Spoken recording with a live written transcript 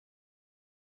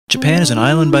Japan is an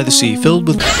island by the sea filled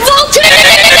with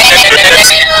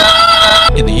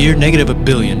In the year -1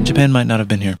 billion, Japan might not have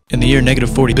been here. In the year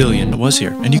 -40 billion, it was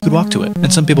here, and you could walk to it,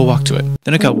 and some people walked to it.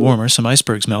 Then it got warmer, some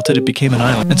icebergs melted, it became an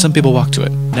island, and some people walked to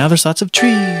it. Now there's lots of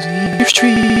trees,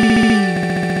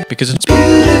 because it's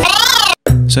beautiful.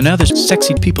 So now there's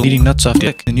sexy people eating nuts off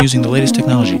dick and using the latest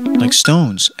technology, like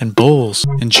stones and bowls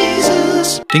and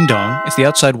Jesus. Ding dong, it's the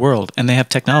outside world, and they have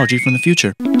technology from the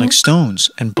future, like stones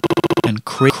and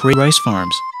crazy rice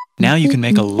farms. Now you can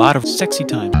make a lot of sexy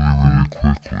time.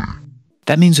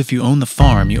 That means if you own the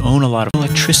farm, you own a lot of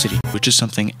electricity, which is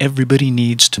something everybody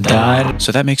needs to die.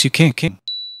 So that makes you king.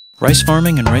 Rice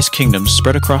farming and rice kingdoms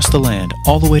spread across the land,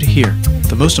 all the way to here.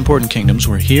 The most important kingdoms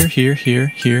were here.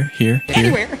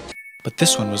 Anywhere. But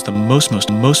this one was the most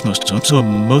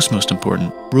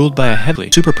important, ruled by a heavily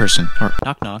super person, or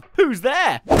knock. Who's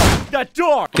that? That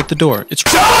door! Get the door, it's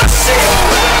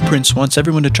Prince wants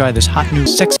everyone to try this hot new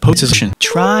sex position.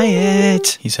 Try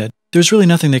it, he said. There's really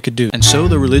nothing they could do, and so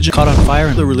the religion caught on fire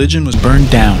and the religion was burned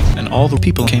down, and all the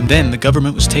people came. Then the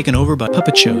government was taken over by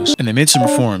puppet shows, and they made some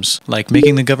reforms, like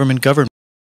making the government govern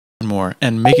more,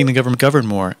 and making the government govern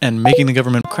more, and making the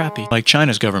government crappy, like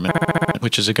China's government,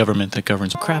 which is a government that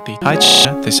governs crappy. Hi,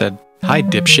 China, they said. Hi,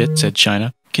 dipshit, said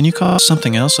China. Can you call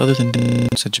something else other than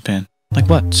said Japan. Like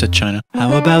what, said China.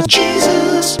 How about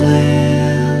Jesus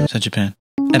land, said Japan.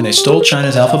 And they stole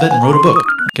China's alphabet and wrote a book.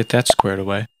 Get that squared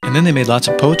away. And then they made lots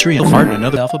of poetry and art and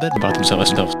another alphabet about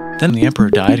themselves. Then the emperor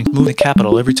died and moved the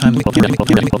capital every time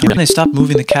Then they stopped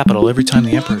moving the capital every time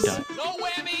the emperor died.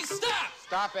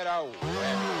 Stop it, oh.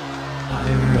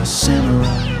 Hire a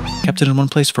samurai. Kept it in one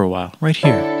place for a while, right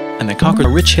here. And they conquered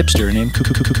a rich hipster named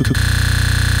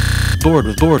Bored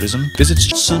with boredism, visits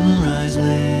Sunrise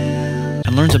Land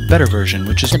and learns a better version,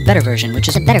 which is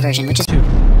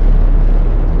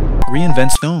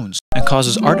reinvents stones and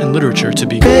causes art and literature to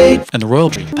be great. And the royal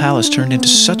palace turned into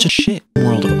such a shit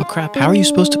world of crap. How are you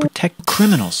supposed to protect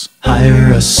criminals?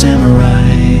 Hire a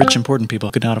samurai. Rich important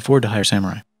people could not afford to hire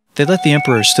samurai. They let the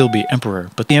emperor still be emperor,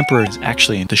 but the emperor is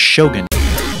actually the shogun.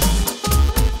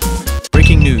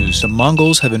 Breaking news, the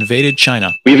Mongols have invaded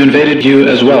China. We've invaded you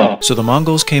as well. So the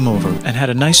Mongols came over and had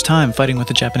a nice time fighting with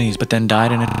the Japanese, but then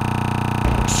died in a...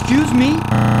 Excuse me?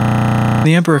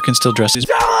 The emperor can still dress his...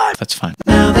 That's fine.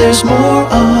 Now there's more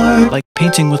art. Like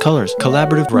painting with colors,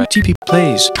 collaborative JaYTP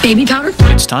plays. Baby powder?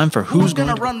 It's time for who's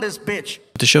gonna run this bitch.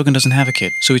 But the shogun doesn't have a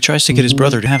kid, so he tries to get his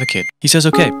brother to have a kid. He says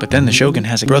okay, but then the shogun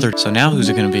has a brother, so now who's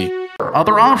it gonna be?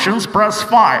 Other options, press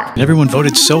 5. And everyone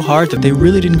voted so hard that they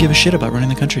really didn't give a shit about running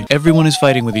the country. Everyone is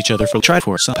fighting with each other for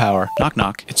some power. Knock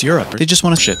knock, it's Europe. They just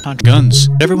want to shit on guns.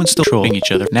 Everyone's still trolling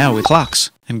each other, now with clocks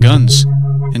and guns.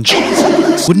 And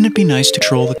wouldn't it be nice to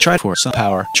troll the some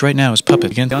power, which right now is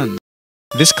puppet against guns.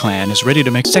 This clan is ready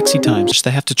to make sexy times, just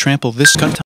they have to trample this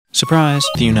gun. Surprise,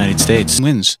 the United States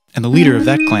wins, and the leader of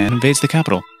that clan invades the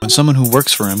capital. When someone who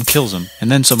works for him kills him, and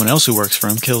then someone else who works for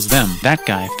him kills them, that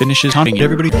guy finishes haunting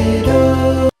everybody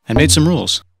and made some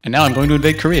rules. And now I'm going to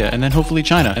invade Korea, and then hopefully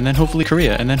China, and then hopefully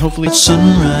Korea, and then hopefully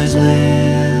Sunrise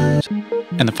Land.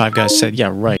 And the 5 guys said, yeah,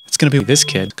 right, it's gonna be this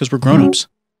kid, because we're grown-ups.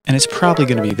 And it's probably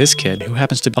going to be this kid who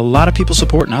happens to... A lot of people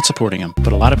support not supporting him,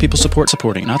 but a lot of people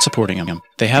supporting not supporting him.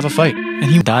 They have a fight,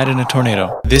 and he died in a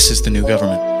tornado. This is the new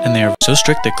government, and they are so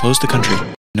strict they closed the country.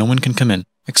 No one can come in,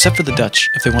 except for the Dutch,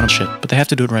 if they want to shit, but they have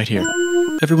to do it right here.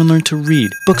 Everyone learned to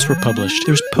read, books were published,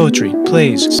 there's poetry,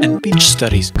 plays, and beach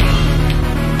studies.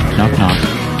 Knock knock.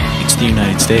 It's the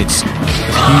United States,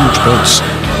 with huge boats,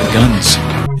 with guns,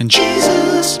 and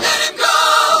Jesus. Let him go!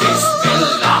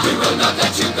 Bismillah, we will not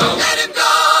let you go. Let him go!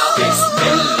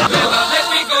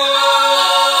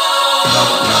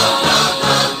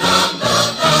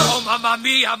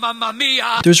 Mamma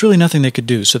mia! There's really nothing they could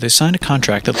do, so they signed a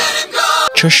contract that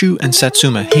Chushu and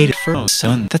Satsuma hated for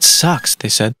son. That sucks, they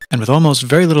said. And with almost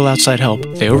very little outside help,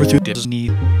 they overthrew Disney.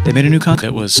 They made a new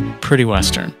contract that was pretty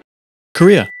Western.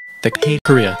 Korea. They hate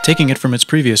Korea, taking it from its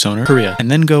previous owner, Korea, and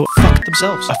then go fuck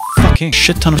themselves. A fucking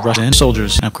shit ton of Russian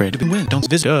soldiers upgrade to win. Don't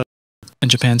visit.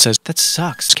 And Japan says, that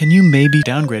sucks. Can you maybe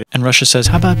downgrade it? And Russia says,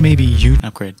 how about maybe you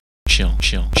upgrade? Chill.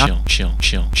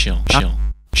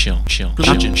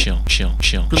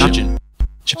 Religion.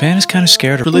 Japan is kind of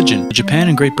scared of religion. Japan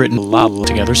and Great Britain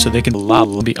together so they can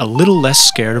be a little less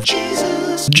scared of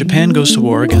Jesus. Japan goes to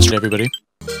war against everybody.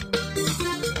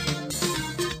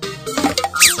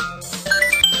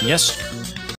 Yes.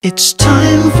 It's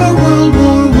time for World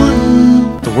War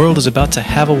I. The world is about to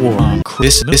have a war on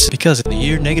this because in the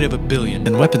year -1 billion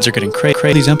and weapons are getting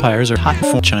crazy. These empires are hot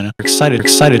for China. Excited.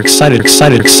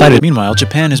 Meanwhile,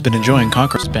 Japan has been enjoying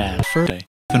conquest bad for a day.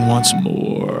 and wants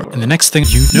more. And the next thing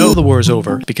you know, the war is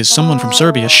over because someone from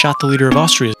Serbia shot the leader of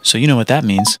Austria. So you know what that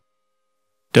means.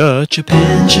 Duh,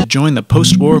 Japan should join the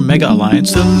post-war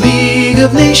mega-alliance, the League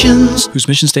of Nations, whose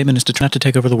mission statement is to try not to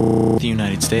take over the world. The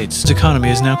United States. Its economy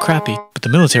is now crappy, but the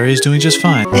military is doing just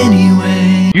fine.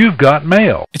 Anyway, You've got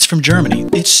mail. it's from Germany.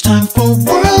 It's time for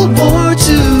World War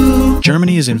II.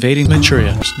 Germany is invading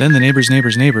Manchuria. Then the neighbors'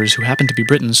 who happened to be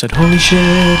Britain, said, holy shit.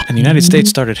 And the United States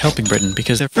started helping Britain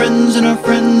because their friends and our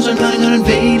friends are planning on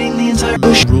invading the entire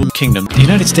ocean kingdom. The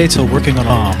United States are working on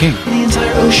bombing the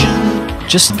entire ocean.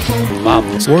 Just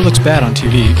marvelous. War looks bad on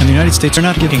TV, and the United States are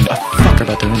not giving a fuck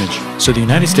about their image. So the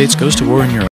United States goes to war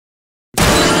in Europe.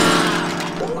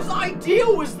 Whose idea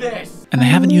was this? And they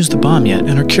haven't used the bomb yet,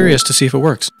 and are curious to see if it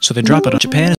works. So they drop it on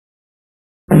Japan.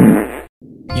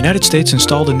 The United States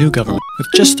installed a new government with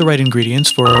just the right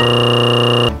ingredients for...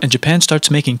 And Japan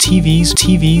starts making TVs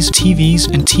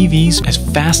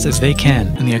as fast as they can.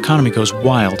 And the economy goes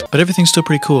wild. But everything's still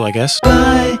pretty cool, I guess.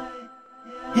 Bye.